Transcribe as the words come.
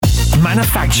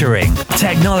manufacturing,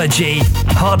 technology,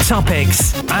 hot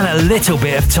topics, and a little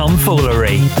bit of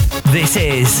tomfoolery. This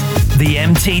is the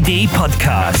MTD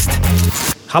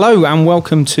Podcast. Hello and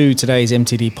welcome to today's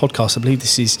MTD Podcast. I believe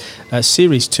this is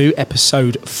Series 2,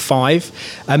 Episode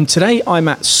 5. Today I'm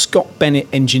at Scot Bennett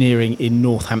Engineering in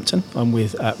Northampton. I'm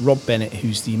with Rob Bennett,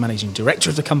 who's the Managing Director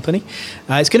of the company.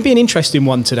 It's going to be an interesting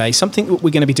one today, something that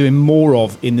we're going to be doing more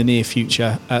of in the near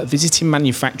future, visiting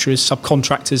manufacturers,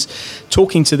 subcontractors,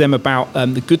 talking to them about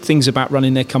the good things about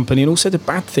running their company and also the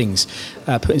bad things,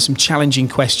 putting some challenging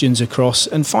questions across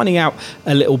and finding out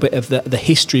a little bit of the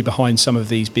history behind some of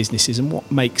these businesses and what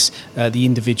makes the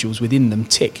individuals within them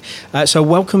tick. So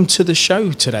welcome to the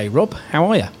show today, Rob. How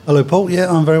are you? Hello, Paul.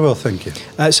 Yeah, I'm very well, thank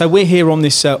you. So we're here on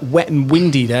this wet and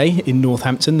windy day in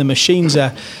Northampton. The machines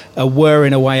are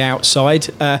whirring away outside.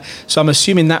 So I'm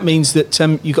assuming that means that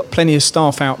you've got plenty of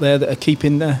staff out there that are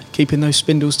keeping those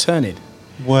spindles turning.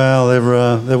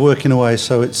 Well, they're working away,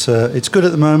 so it's good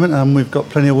at the moment, and we've got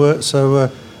plenty of work,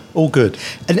 so all good.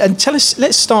 And tell us,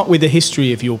 let's start with the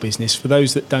history of your business, for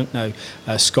those that don't know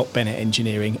Scot Bennett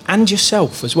Engineering, and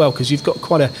yourself as well, because you've got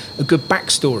quite a good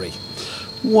backstory.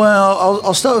 Well,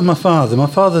 I'll start with my father. My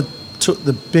father took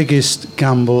the biggest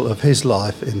gamble of his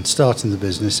life in starting the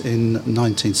business in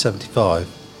 1975.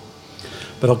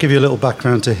 But I'll give you a little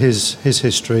background to his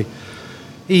history.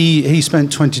 He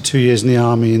spent 22 years in the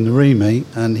army in the REME,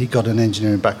 and he got an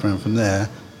engineering background from there.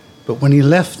 But when he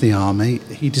left the army,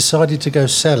 he decided to go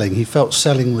selling. He felt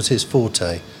selling was his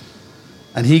forte.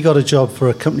 And he got a job for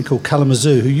a company called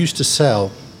Kalamazoo, who used to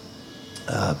sell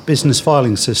business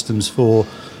filing systems for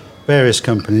various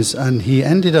companies. And he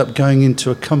ended up going into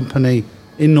a company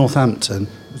in Northampton.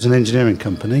 It was an engineering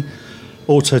company,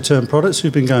 Auto-Turn Products,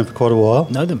 who've been going for quite a while.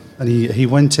 Know them. And he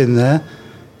went in there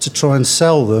to try and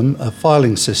sell them a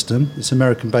filing system. It's an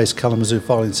American-based Kalamazoo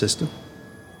filing system.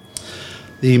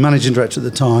 The managing director at the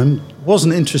time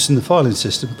wasn't interested in the filing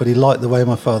system, but he liked the way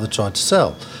my father tried to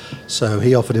sell. So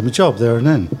he offered him a job there and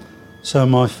then. So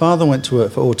my father went to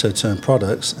work for Auto-Turn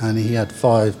Products, and he had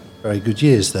 5 very good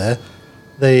years there.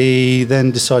 They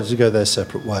then decided to go their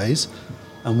separate ways.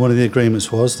 And one of the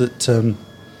agreements was that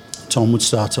Tom would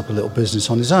start up a little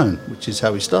business on his own, which is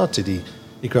how he started.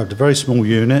 He grabbed a very small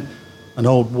unit, an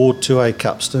old Ward 2A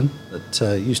capstan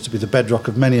that used to be the bedrock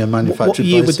of many a manufactured What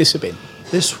year place. would this have been?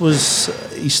 This was,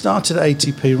 he started at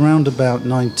ATP round about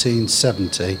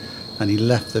 1970, and he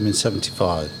left them in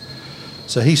 75.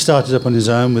 So he started up on his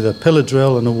own with a pillar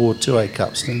drill and a Ward 2A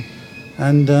capstan,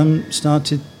 and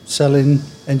started selling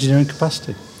engineering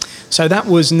capacity. So that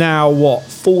was now,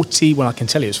 40, well, I can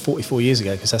tell you it's 44 years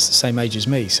ago, because that's the same age as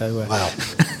me. So Wow.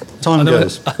 Time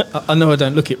goes. I know I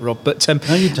don't look it, Rob, but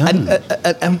no, you don't.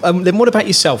 And then what about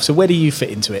yourself? So where do you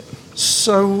fit into it?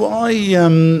 So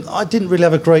I didn't really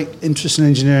have a great interest in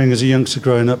engineering as a youngster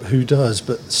growing up. Who does?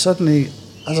 But suddenly,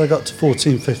 as I got to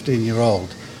 14,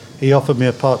 15-year-old, he offered me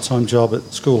a part-time job at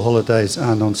school holidays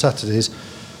and on Saturdays,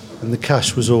 and the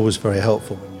cash was always very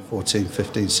helpful when you're 14,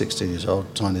 15, 16 years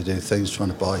old, trying to do things, trying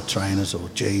to buy trainers or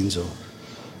jeans or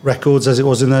records, as it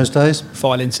was in those days.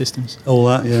 Filing systems. All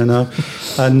that, yeah, no.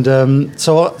 And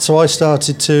so I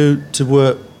started to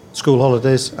work school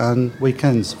holidays and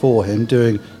weekends for him,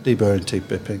 doing deburring,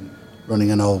 T-bipping, running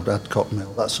an old Adcock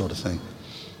mill, that sort of thing.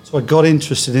 So I got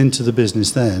interested into the business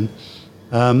then,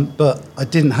 but I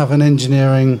didn't have an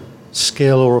engineering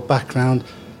skill or a background,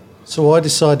 so I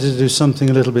decided to do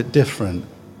something a little bit different.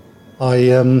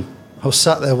 I was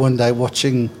sat there one day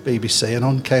watching BBC, and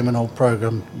on came an old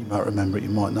programme, you might remember it, you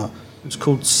might not. It was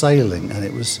called Sailing, and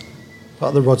it was part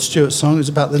of the Rod Stewart song. It was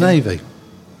about the Navy.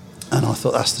 And I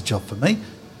thought, that's the job for me.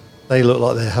 They look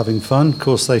like they're having fun. Of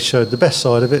course, they showed the best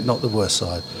side of it, not the worst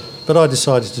side. But I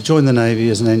decided to join the Navy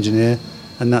as an engineer,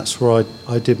 and that's where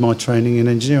I did my training in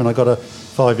engineering. I got a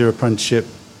 5-year apprenticeship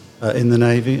in the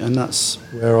Navy, and that's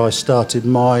where I started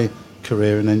my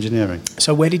career in engineering.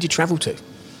 So where did you travel to?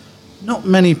 Not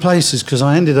many places, because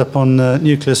I ended up on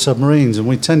nuclear submarines, and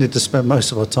we tended to spend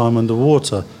most of our time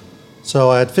underwater.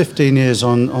 So I had 15 years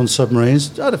on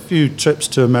submarines. I had a few trips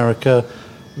to America,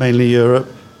 mainly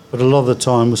Europe, but a lot of the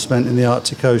time was spent in the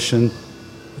Arctic Ocean,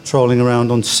 patrolling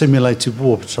around on simulated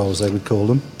war patrols, they would call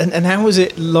them. And how was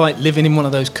it like living in one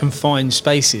of those confined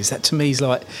spaces? That to me is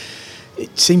like,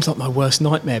 it seems like my worst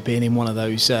nightmare, being in one of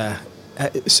those.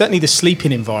 Certainly the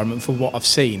sleeping environment, for what I've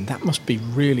seen, that must be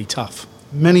really tough.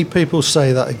 Many people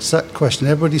say that exact question.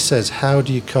 Everybody says, how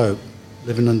do you cope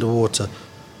living underwater?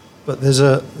 But there's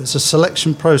a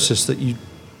selection process that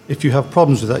if you have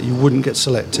problems with that, you wouldn't get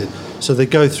selected. So they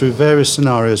go through various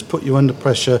scenarios, put you under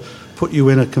pressure, put you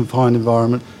in a confined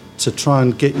environment to try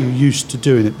and get you used to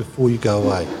doing it before you go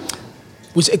away.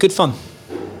 Was it a good fun?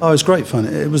 Oh, it was great fun.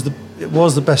 It it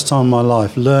was the best time of my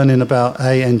life, learning about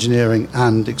engineering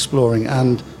and exploring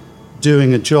and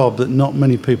doing a job that not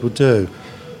many people do.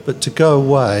 But to go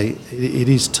away, it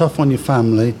is tough on your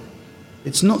family.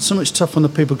 It's not so much tough on the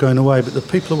people going away, but the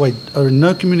people away are in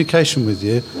no communication with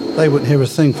you. They wouldn't hear a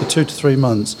thing for 2 to 3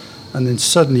 months, and then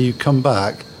suddenly you come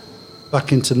back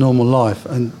into normal life,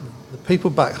 and the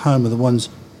people back home are the ones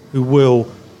who will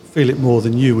feel it more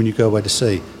than you when you go away to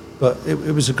sea. But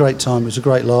it was a great time, it was a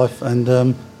great life, and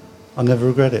I never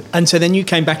regret it. And so then you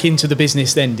came back into the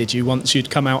business then, did you, once you'd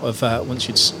come out of, once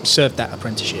you'd served that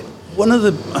apprenticeship? One of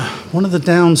the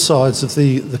downsides of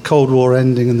the Cold War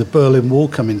ending and the Berlin Wall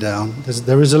coming down,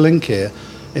 there is a link here.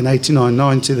 In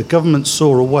 89-90, the government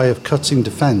saw a way of cutting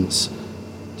defence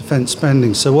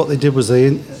spending. So what they did was they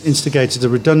instigated a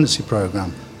redundancy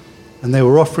programme, and they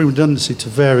were offering redundancy to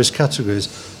various categories.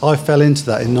 I fell into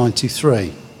that in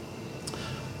 93.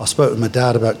 I spoke with my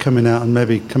dad about coming out and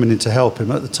maybe coming in to help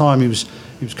him. At the time, he was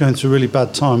going through a really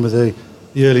bad time with the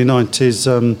early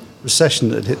 90s recession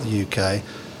that had hit the UK,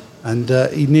 and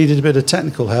he needed a bit of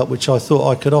technical help, which I thought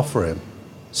I could offer him.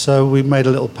 So we made a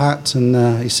little pact,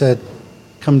 and he said,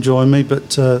 come join me,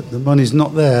 but the money's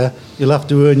not there. You'll have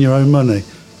to earn your own money.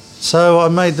 So I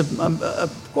made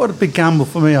quite a big gamble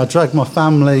for me. I dragged my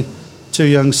family, 2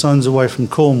 young sons, away from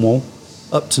Cornwall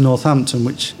up to Northampton,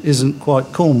 which isn't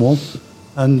quite Cornwall,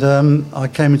 and I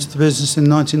came into the business in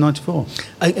 1994.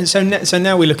 And so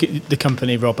now we look at the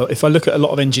company, Rob. If I look at a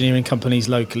lot of engineering companies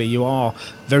locally, you are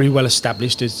very well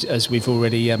established, as we've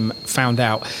already found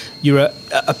out. You're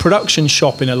a production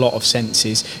shop in a lot of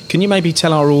senses. Can you maybe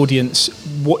tell our audience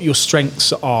what your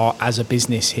strengths are as a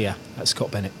business here at Scot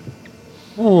Bennett?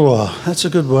 Oh, that's a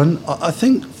good one. I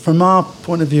think from our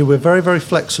point of view, we're very, very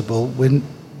flexible.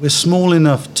 We're small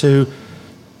enough to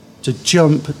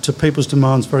jump to people's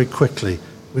demands very quickly.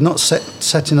 We're not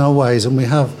set in our ways, and we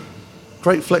have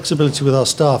great flexibility with our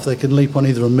staff. They can leap on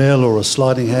either a mill or a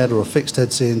sliding head or a fixed head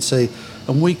CNC,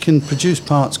 and we can produce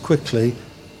parts quickly,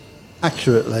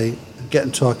 accurately, and get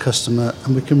them to our customer,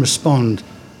 and we can respond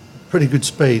pretty good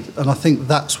speed, and I think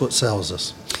that's what sells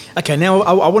us. Okay, now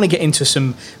I want to get into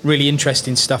some really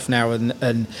interesting stuff now,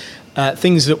 and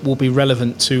things that will be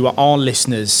relevant to our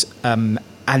listeners,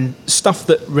 and stuff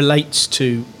that relates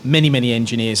to many, many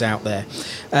engineers out there.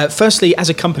 Firstly, as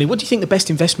a company, what do you think the best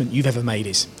investment you've ever made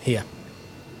is here?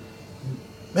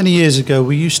 Many years ago,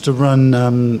 we used to run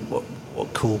what we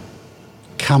call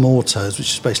cam autos,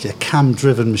 which is basically a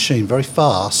cam-driven machine, very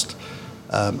fast,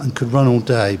 and could run all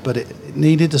day, but it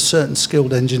needed a certain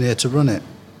skilled engineer to run it.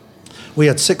 We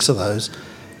had 6 of those,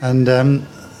 and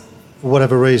for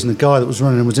whatever reason, the guy that was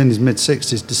running was in his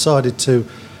mid-60s, decided to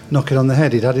knock it on the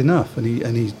head. He'd had enough, and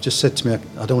he just said to me,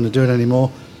 I don't want to do it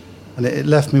anymore. And it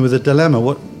left me with a dilemma.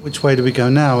 Which way do we go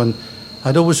now? And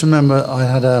I'd always remember I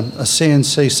had a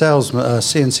CNC salesman, a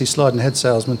CNC sliding head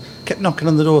salesman, kept knocking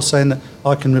on the door saying that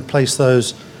I can replace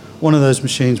those. One of those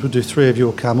machines would do 3 of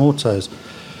your cam autos.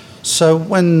 So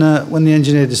when the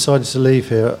engineer decided to leave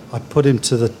here, I put him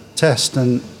to the test,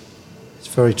 and it's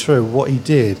very true. What he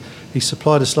did, he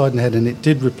supplied a sliding head, and it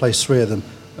did replace 3 of them,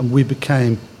 and we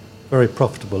became very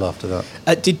profitable after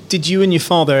that. Did you and your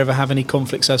father ever have any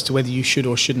conflicts as to whether you should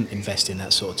or shouldn't invest in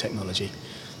that sort of technology?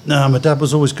 No, my dad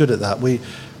was always good at that. We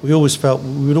always felt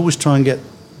we would always try and get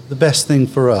the best thing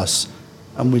for us,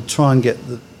 and we'd try and get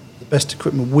the best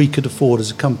equipment we could afford as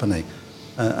a company.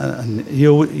 And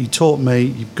he taught me,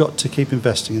 you've got to keep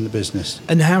investing in the business.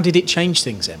 And how did it change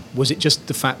things then? Was it just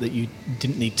the fact that you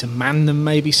didn't need to man them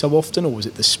maybe so often, or was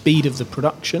it the speed of the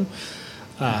production?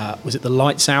 Was it the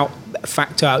lights out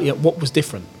factor? What was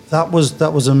different? That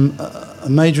was a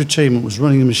major achievement, was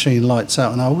running the machine lights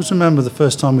out. And I always remember the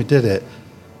first time we did it,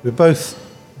 we both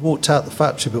walked out the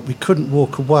factory, but we couldn't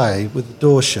walk away with the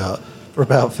door shut for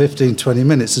about 15-20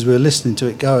 minutes as we were listening to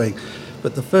it going.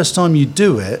 But the first time you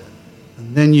do it,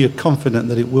 and then you're confident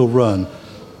that it will run,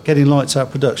 getting lights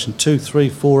out production 2, 3,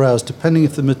 4 hours, depending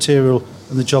if the material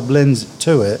and the job lends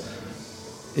to it,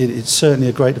 it's certainly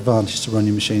a great advantage to run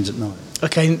your machines at night.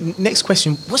 Okay, next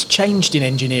question. What's changed in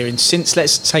engineering since,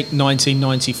 let's take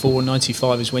 1994 and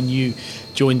 95 is when you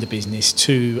joined the business,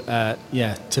 to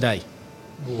today?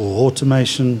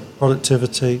 Automation,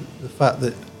 productivity, the fact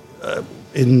that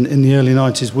in the early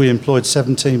 90s we employed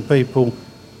 17 people,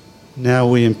 now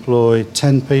we employ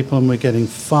 10 people, and we're getting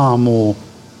far more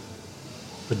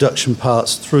production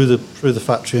parts through the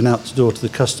factory and out the door to the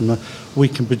customer. We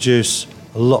can produce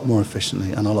a lot more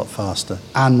efficiently and a lot faster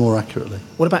and more accurately.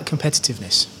 What about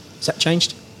competitiveness? Has that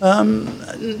changed?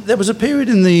 There was a period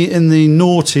in the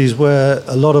noughties where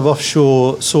a lot of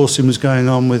offshore sourcing was going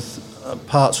on, with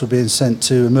parts were being sent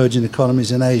to emerging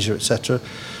economies in Asia, etc.,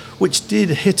 which did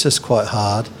hit us quite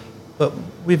hard. But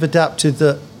we've adapted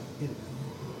that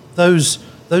those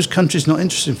countries not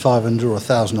interested in 500 or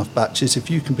 1,000 off batches.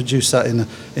 If you can produce that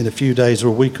in a few days or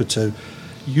a week or two,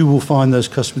 you will find those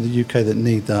customers in the UK that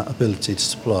need that ability to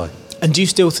supply. And do you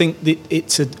still think that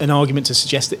it's an argument to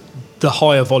suggest that the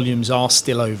higher volumes are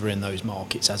still over in those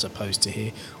markets as opposed to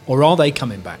here, or are they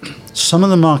coming back? Some of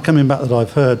them are coming back that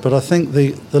I've heard, but I think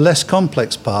the less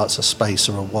complex parts, a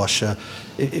spacer, a washer,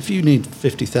 if you need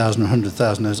 50,000 or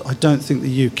 100,000 of those, I don't think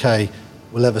the UK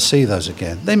will ever see those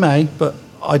again. They may, but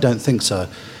I don't think so.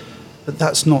 But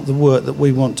that's not the work that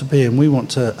we want to be in. We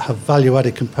want to have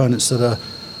value-added components that are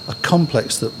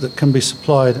complex, that can be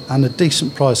supplied, and a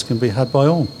decent price can be had by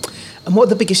all. And what are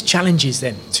the biggest challenges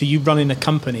then to you running a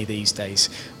company these days?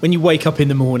 When you wake up in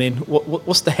the morning,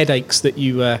 what's the headaches that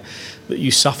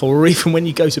you suffer, or even when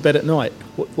you go to bed at night?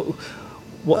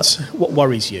 What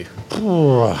worries you?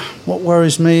 What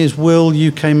worries me is, will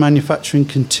UK manufacturing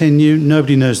continue?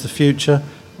 Nobody knows the future.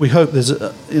 We hope there's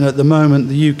at the moment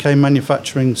the UK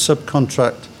manufacturing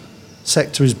subcontract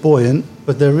sector is buoyant,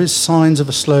 but there is signs of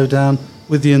a slowdown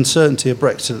with the uncertainty of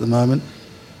Brexit at the moment.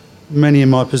 Many in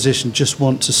my position just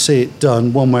want to see it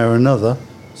done one way or another,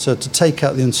 so to take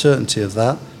out the uncertainty of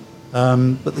that.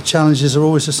 But the challenges are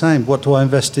always the same. What do I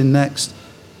invest in next?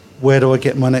 Where do I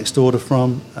get my next order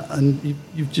from? And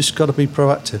you've just got to be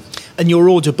proactive. And your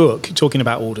order book, talking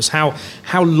about orders, how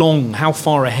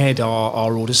far ahead are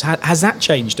our orders? Has that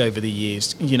changed over the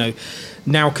years?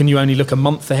 Now can you only look a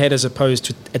month ahead as opposed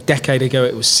to a decade ago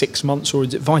it was 6 months, or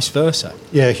is it vice versa?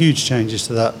 Yeah, huge changes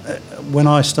to that. When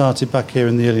I started back here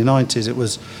in the early 90s,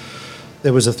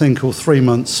 there was a thing called 3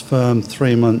 months firm,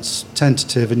 3 months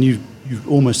tentative, and you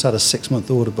almost had a 6 month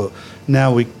order book.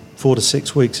 Now 4 to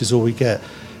 6 weeks is all we get.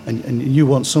 And you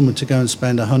want someone to go and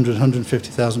spend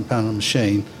 £150,000 on a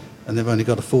machine, and they've only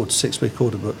got a 4 to 6 week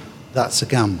order book. That's a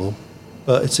gamble,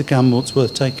 but it's a gamble it's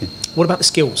worth taking. What about the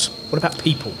skills? What about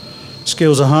people?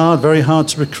 Skills are hard, very hard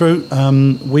to recruit.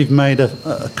 We've made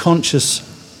a conscious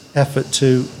effort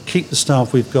to keep the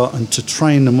staff we've got and to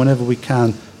train them whenever we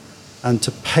can, and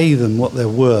to pay them what they're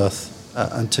worth,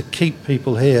 and to keep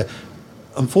people here.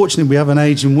 Unfortunately, we have an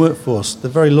ageing workforce.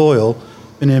 They're very loyal,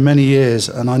 been here many years,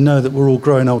 and I know that we're all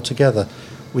growing old together.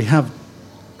 We have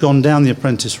gone down the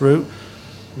apprentice route.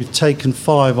 We've taken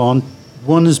 5 on.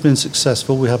 1 has been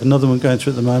successful. We have another one going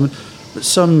through at the moment. But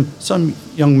some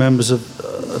young members of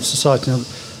society,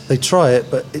 they try it,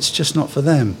 but it's just not for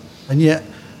them. And yet,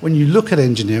 when you look at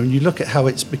engineering, you look at how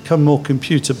it's become more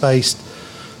computer-based,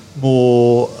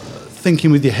 more thinking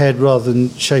with your head rather than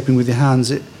shaping with your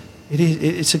hands,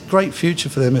 it's a great future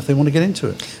for them if they want to get into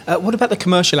it. What about the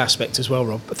commercial aspect as well,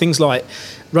 Rob? Things like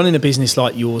running a business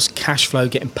like yours, cash flow,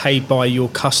 getting paid by your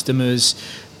customers,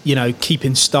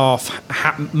 keeping staff,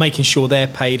 making sure they're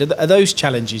paid. Are those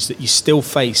challenges that you still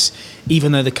face,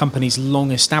 even though the company's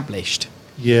long established?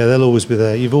 Yeah, they'll always be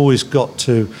there. You've always got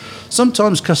to.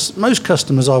 Sometimes most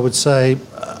customers, I would say,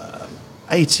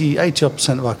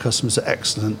 80% of our customers are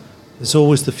excellent. There's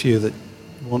always the few that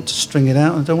want to string it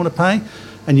out and don't want to pay.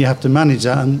 And you have to manage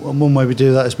that, and one way we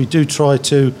do that is we do try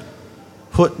to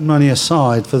put money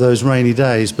aside for those rainy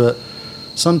days, but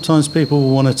sometimes people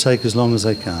will want to take as long as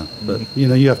they can. But,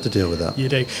 you have to deal with that. You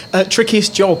do.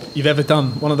 Trickiest job you've ever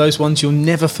done? One of those ones you'll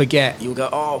never forget. You'll go,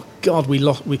 oh, God, we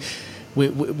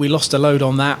lost a load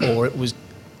on that, or it was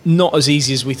not as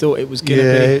easy as we thought it was going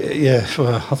to be. Yeah.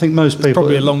 Well, I think most people...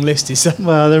 probably a long list, is there?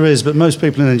 Well, there is, but most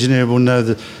people in engineering will know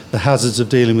the hazards of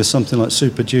dealing with something like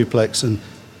super duplex and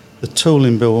the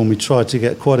tooling bill when we tried to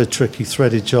get quite a tricky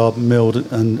threaded job, milled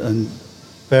and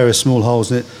various small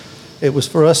holes in it. It was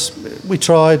for us, we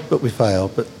tried, but we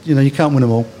failed. But, you can't win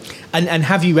them all. And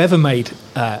have you ever made,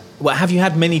 have you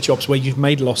had many jobs where you've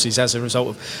made losses as a result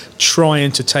of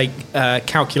trying to take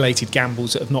calculated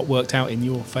gambles that have not worked out in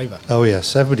your favour? Oh,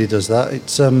 yes, everybody does that.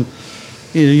 It's,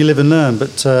 you live and learn,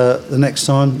 but the next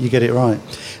time you get it right.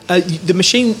 The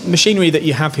machinery that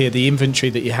you have here, the inventory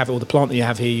that you have, or the plant that you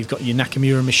have here, you've got your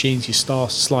Nakamura machines, your Star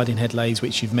sliding head lathes,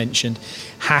 which you've mentioned,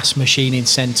 Haas machining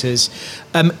centres.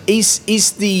 Is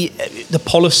the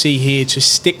policy here to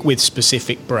stick with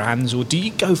specific brands, or do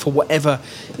you go for whatever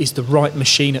is the right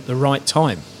machine at the right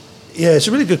time? Yeah, it's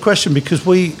a really good question, because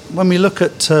when we look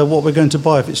at what we're going to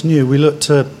buy if it's new, we look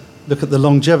at the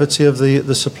longevity of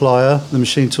the supplier, the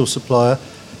machine tool supplier,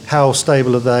 how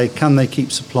stable are they, can they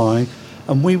keep supplying?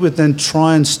 And we would then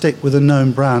try and stick with a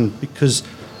known brand, because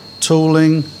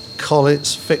tooling,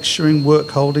 collets, fixturing, work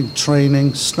holding,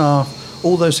 training, staff,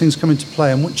 all those things come into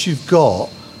play. And once you've got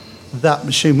that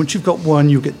machine, once you've got 1,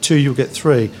 you'll get 2, you'll get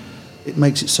 3, it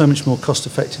makes it so much more cost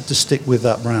effective to stick with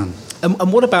that brand.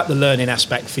 And what about the learning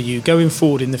aspect for you going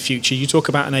forward in the future? You talk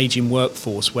about an ageing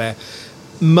workforce where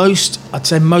I'd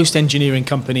say most engineering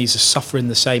companies are suffering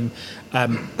the same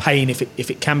pain, if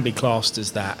it can be classed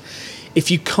as that. If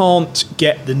you can't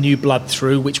get the new blood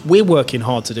through, which we're working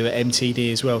hard to do at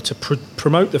MTD as well, to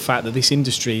promote the fact that this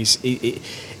industry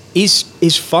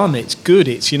is fun, it's good,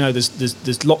 it's, you know,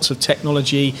 there's lots of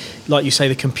technology, like you say,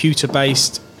 the computer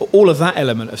based, all of that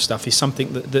element of stuff is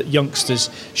something that youngsters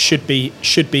should be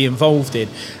involved in.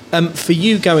 For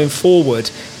you going forward,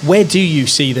 where do you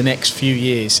see the next few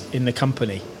years in the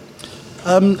company?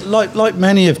 Like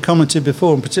many have commented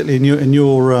before, and particularly in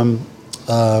your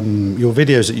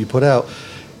videos that you put out,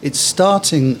 it's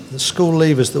starting the school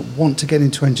leavers that want to get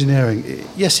into engineering.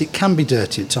 Yes, it can be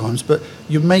dirty at times, but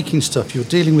you're making stuff, you're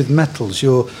dealing with metals,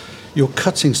 you're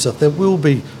cutting stuff. There will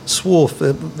be swarf,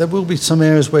 there will be some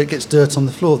areas where it gets dirt on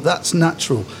the floor. That's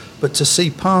natural. But to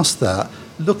see past that,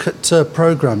 look at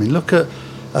programming, look at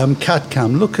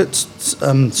CAD/CAM, look at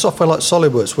software like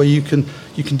SolidWorks, where you can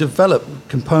develop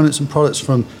components and products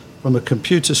from a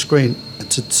computer screen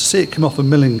to see it come off a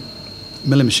milling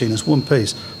machine as one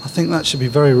piece. I think that should be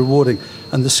very rewarding.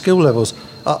 And the skill levels,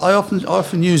 I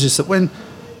often use this, that when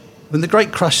the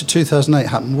great crash of 2008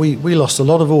 happened, we lost a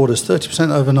lot of orders,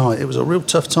 30% overnight. It was a real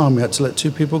tough time. We had to let 2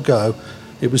 people go.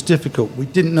 It was difficult. We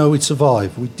didn't know we'd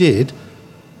survive. We did.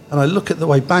 And I look at the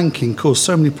way banking caused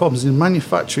so many problems. In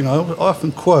manufacturing, I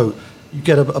often quote, you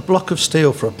get a block of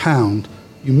steel for £1,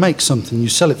 you make something, you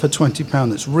sell it for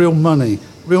 £20. It's real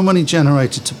money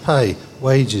generated to pay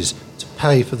wages, to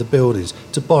pay for the buildings,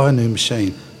 to buy a new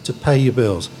machine, to pay your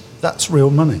bills. That's real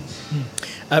money.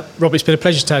 Rob, it's been a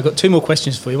pleasure today. I've got 2 more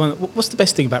questions for you. One, what's the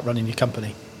best thing about running your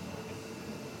company?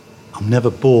 I'm never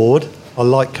bored. I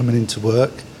like coming into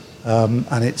work,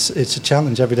 and it's a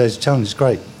challenge. Every day's a challenge. It's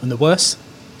great. And the worst?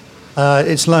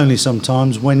 It's lonely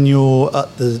sometimes when you're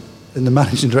in the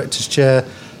managing director's chair.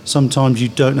 Sometimes you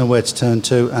don't know where to turn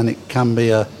to, and it can be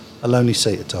a lonely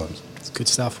seat at times. It's good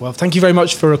stuff. Well, thank you very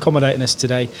much for accommodating us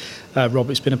today, Rob.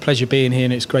 It's been a pleasure being here,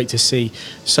 and it's great to see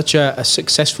such a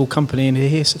successful company and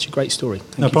hear such a great story.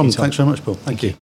 No problem. Thanks very much, Paul. Thank you.